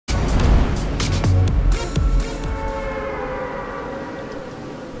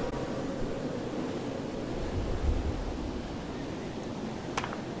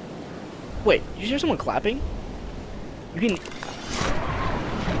Wait, did you hear someone clapping? You can...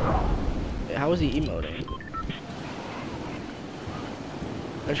 Wait, how was he emoting?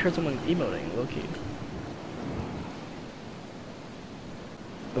 I just heard someone emoting, low-key.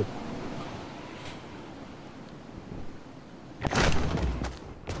 Oh.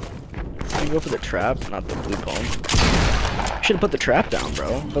 You go for the trap, not the blue palm. Should have put the trap down,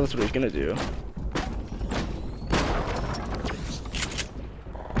 bro. I thought that's what he was gonna do.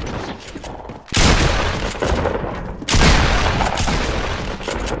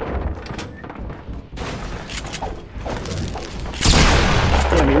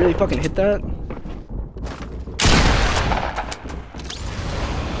 Damn, you really fucking hit that?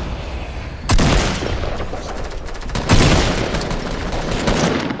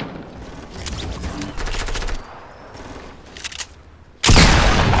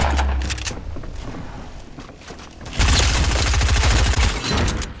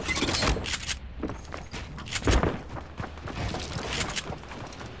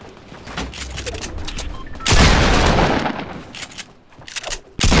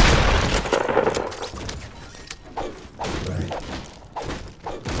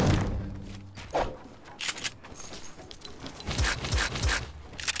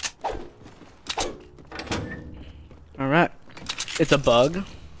 Alright. It's a bug.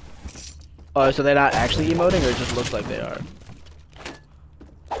 Oh, so they're not actually emoting, or it just looks like they are?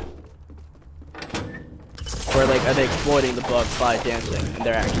 Or like, are they exploiting the bug by dancing, and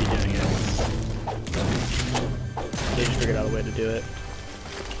they're actually doing it? They just figured out a way to do it.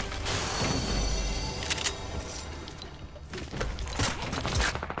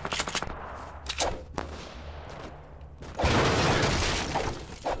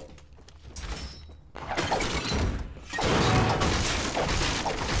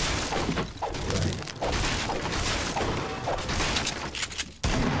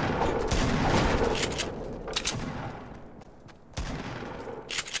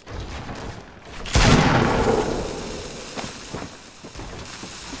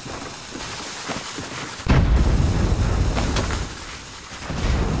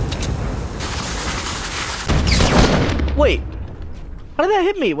 Wait, how did that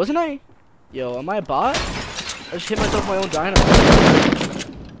hit me? Wasn't I? Yo, am I a bot? I just hit myself with my own dynamite.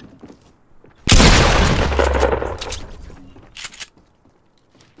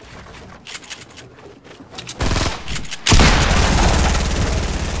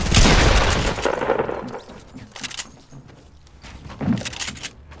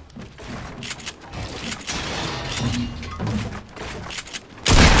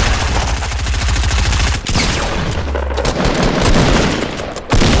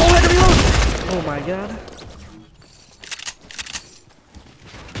 Oh my god.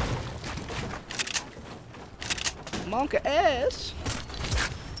 Monka ass.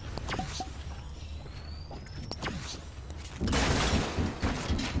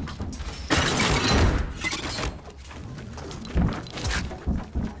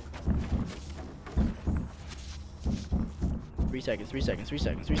 Three seconds, 3 seconds, 3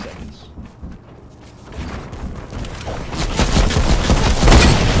 seconds, 3 seconds.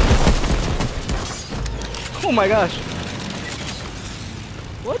 Oh my gosh.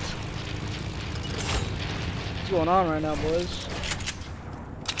 What? What's going on right now, boys?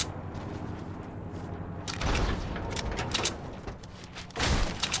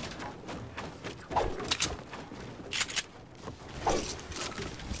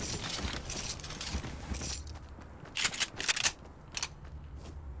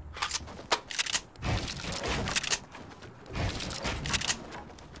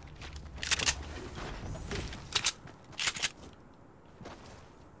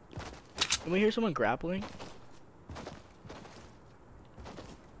 Can we hear someone grappling?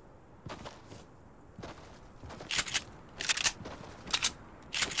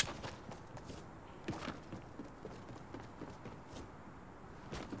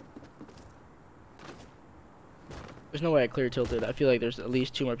 There's no way I clear tilted. I feel like there's at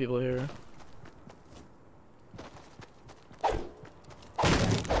least 2 more people here.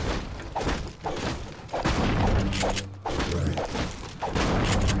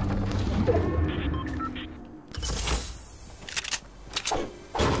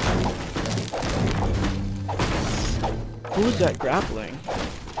 Who's that grappling?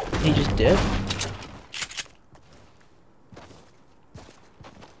 He just dipped?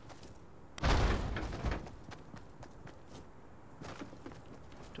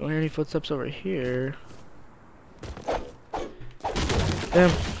 Don't hear any footsteps over here.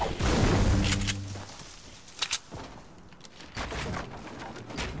 Damn. I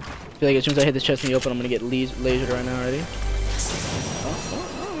feel like as soon as I hit this chest in the open, I'm gonna get lasered right now already. Oh.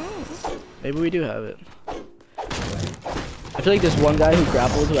 Maybe we do have it. I feel like this one guy who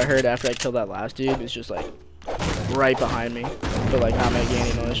grappled, who I heard after I killed that last dude, is just like right behind me, but like not making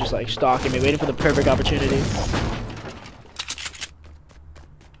any noise, just like stalking me, waiting for the perfect opportunity.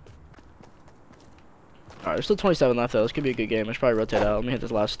 Alright, there's still 27 left though. This could be a good game. I should probably rotate out. Let me hit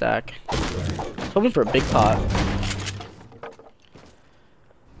this last stack. Hoping for a big pot.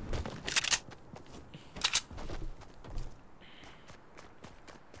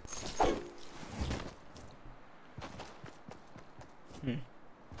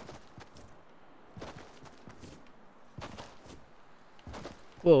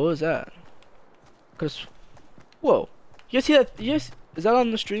 Whoa, what was that? Cause, whoa, you guys see that? Yes, is that on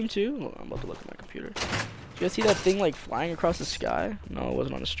the stream too? Hold on, I'm about to look at my computer. You guys see that thing like flying across the sky? No, it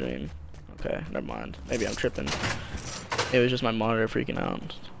wasn't on the stream. Okay, never mind. Maybe I'm tripping. It was just my monitor freaking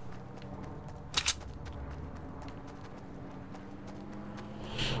out.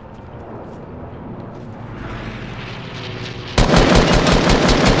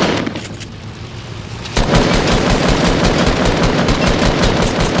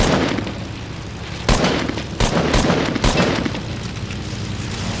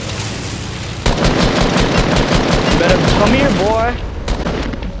 Come here, boy.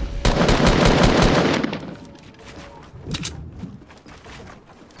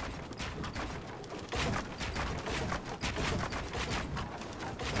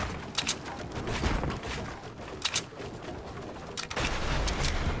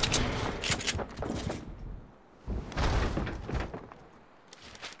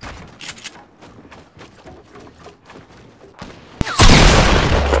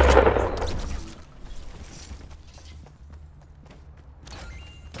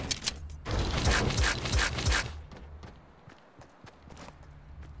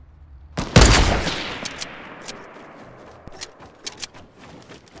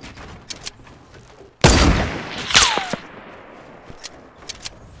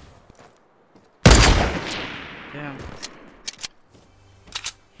 Damn.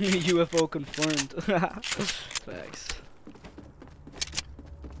 UFO confirmed. Thanks.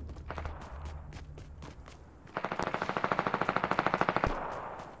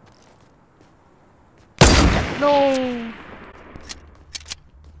 No!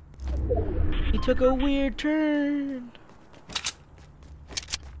 He took a weird turn.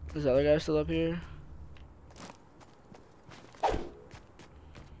 Is the other guy still up here?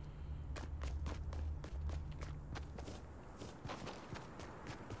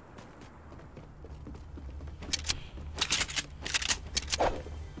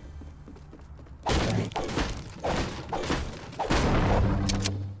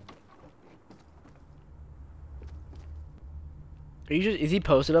 Are you just, is he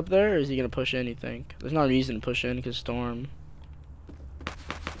posted up there, or is he gonna push in, you think? There's no reason to push in, because storm.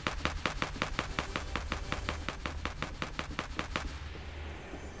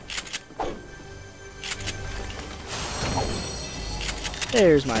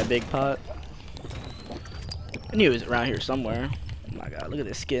 There's my big pot. I knew it was around here somewhere. Oh my god, look at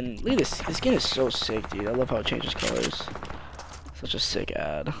this skin. Look at this. This skin is so sick, dude. I love how it changes colors. Such a sick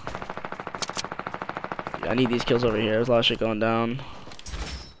ad. I need these kills over here. There's a lot of shit going down.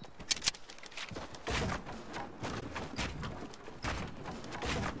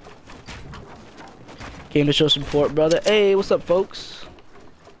 Came to show support, brother. Hey, what's up, folks?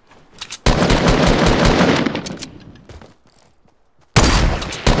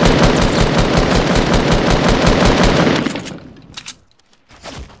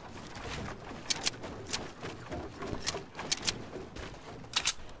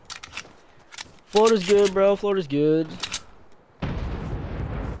 Florida's good, bro. Florida's good.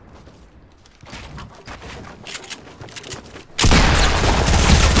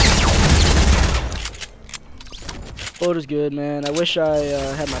 Florida's good, man. I wish I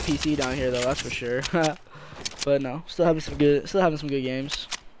had my PC down here, though. That's for sure. But no, still having some good games.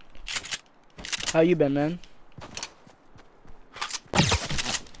 How you been, man?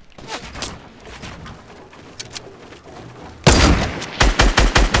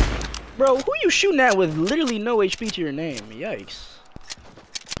 Bro, who you shooting at with literally no HP to your name? Yikes.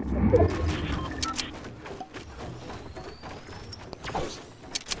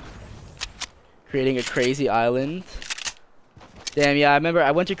 Creating a crazy island. Damn, yeah, I remember I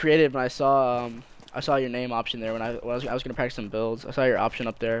went to create it, but I saw your name option there when I was gonna practice some builds. I saw your option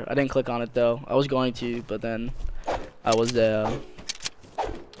up there. I didn't click on it though. I was going to, but then I was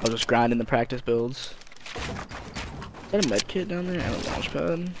just grinding the practice builds. Is that a med kit down there and a launch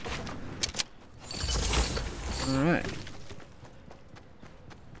pad? Alright.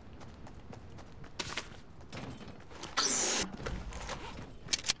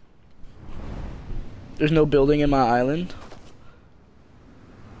 There's no building in my island.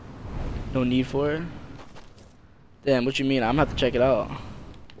 No need for it. Damn, what you mean? I'm gonna have to check it out.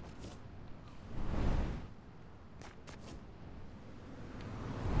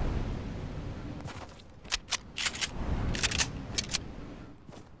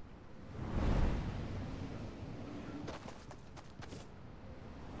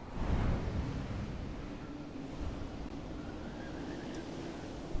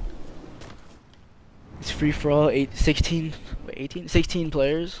 It's free for all. 16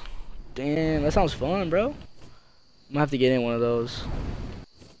 players. Damn, that sounds fun, bro. I'm gonna have to get in one of those.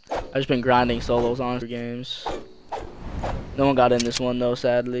 I've just been grinding solos on for games. No one got in this one though,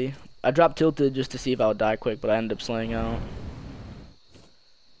 sadly. I dropped tilted just to see if I would die quick, but I ended up slaying out.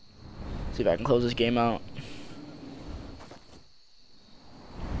 See if I can close this game out.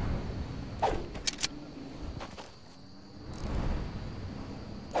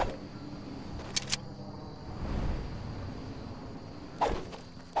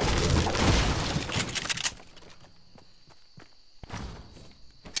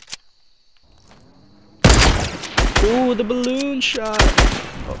 Ooh, the balloon shot.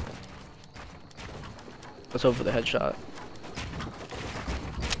 Oh. Let's hope for the headshot.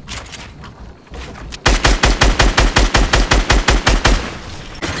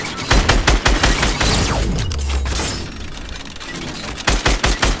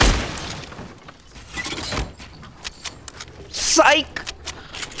 Psych!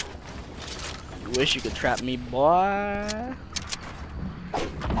 You wish you could trap me, boy.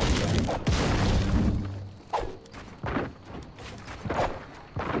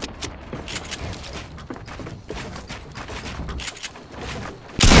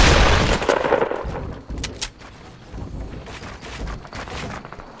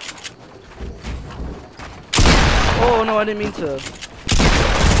 Oh no, I didn't mean to. Oh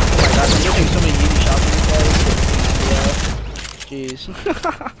my gosh, I'm getting so many easy shots in these guys. Jeez.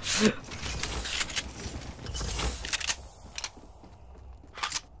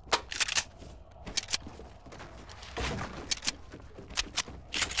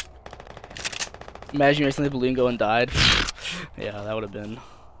 Imagine you recently the balloon go and died. Yeah, that would have been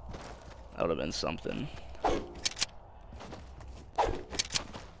something.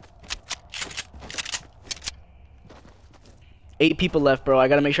 Eight people left, bro. I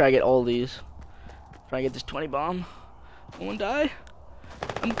gotta make sure I get all these. Try to get this 20 bomb. No one die.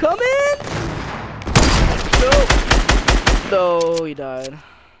 I'm coming! No! No, he died.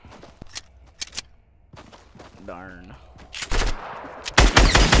 Darn.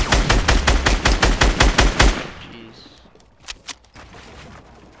 Jeez.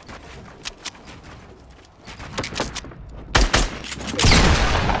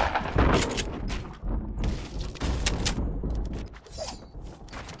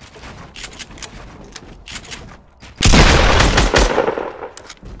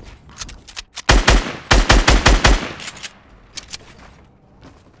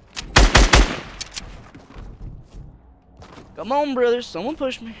 Come on, brothers. Someone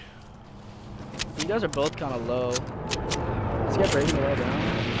push me. You guys are both kind of low. Let's get breaking the wall down.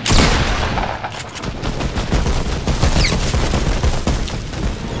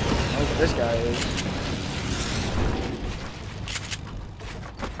 Oh, this guy is.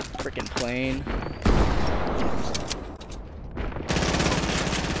 Freaking plane.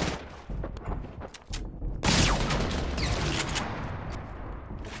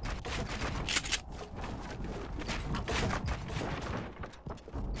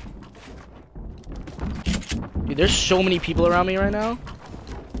 Dude, there's so many people around me right now.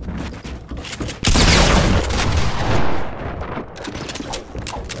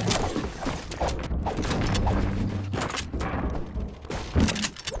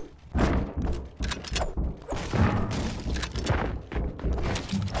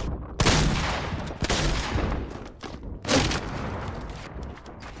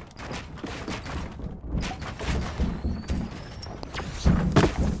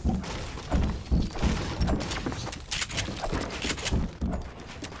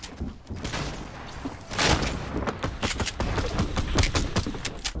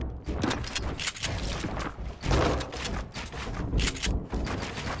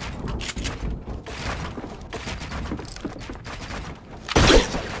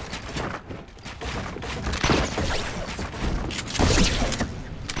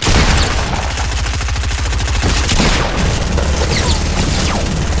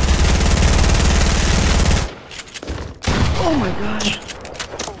 Oh my gosh.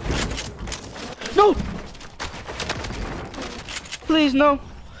 No! Please, no.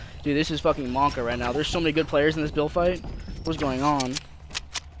 Dude, this is fucking Monka right now. There's so many good players in this build fight. What's going on?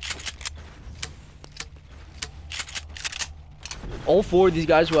 all 4 of these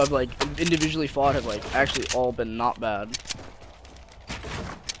guys who I've like individually fought have like actually all been not bad.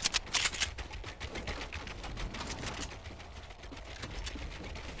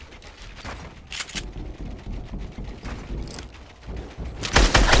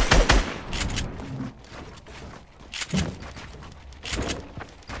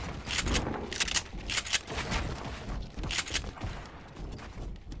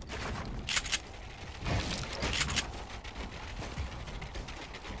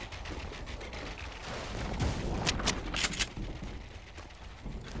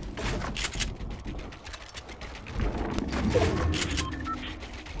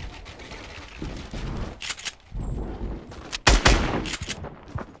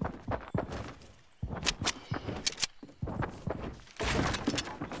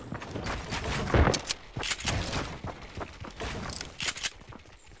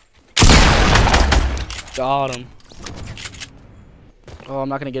 Got him. Oh, I'm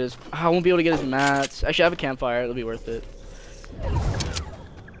not gonna get his. I won't be able to get his mats. Actually, I have a campfire. It'll be worth it.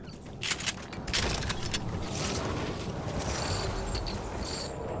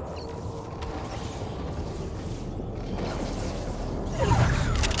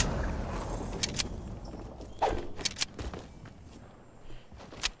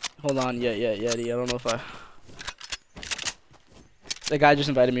 Hold on. Yeah. I don't know if I. That guy just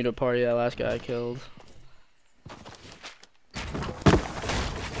invited me to a party. That last guy I killed.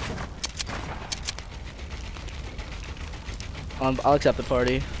 I'll accept the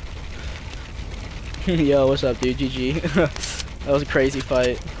party. Yo, what's up, dude? GG. That was a crazy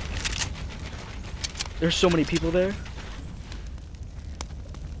fight. There's so many people there.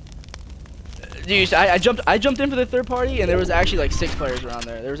 Dude, I jumped in for the third party, and there was actually like 6 players around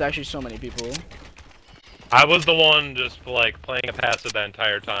there. There was actually so many people. I was the one just like playing a passive that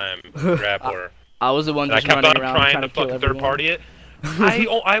entire time, grappler. I was the one just running around trying to fucking third party it.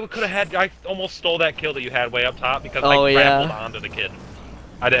 I could have had. I almost stole that kill that you had way up top because I grappled onto the kid.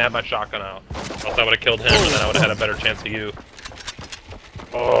 I didn't have my shotgun out. Else I would have killed him, and then I would have had a better chance of you.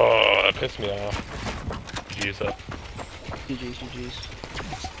 Oh, that pissed me off. GG's up. GG's.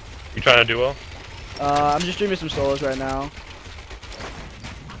 You trying to do well? I'm just streaming some solos right now.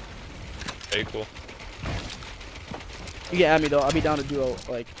 Okay, cool. You can add me though. I'll be down to duo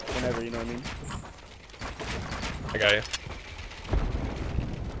like whenever. You know what I mean? I got you.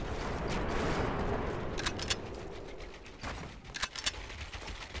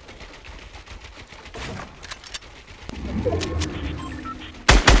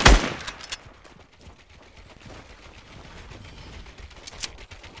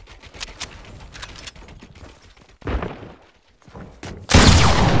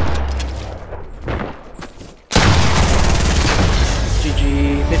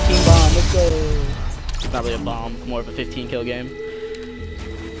 GG, 15 bomb, let's go. It's not really a bomb, more of a 15 kill game.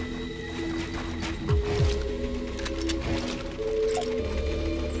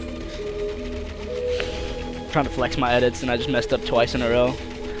 Trying to flex my edits and I just messed up twice in a row.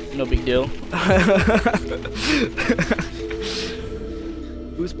 No big deal.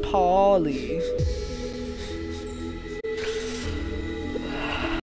 Who's Paulie?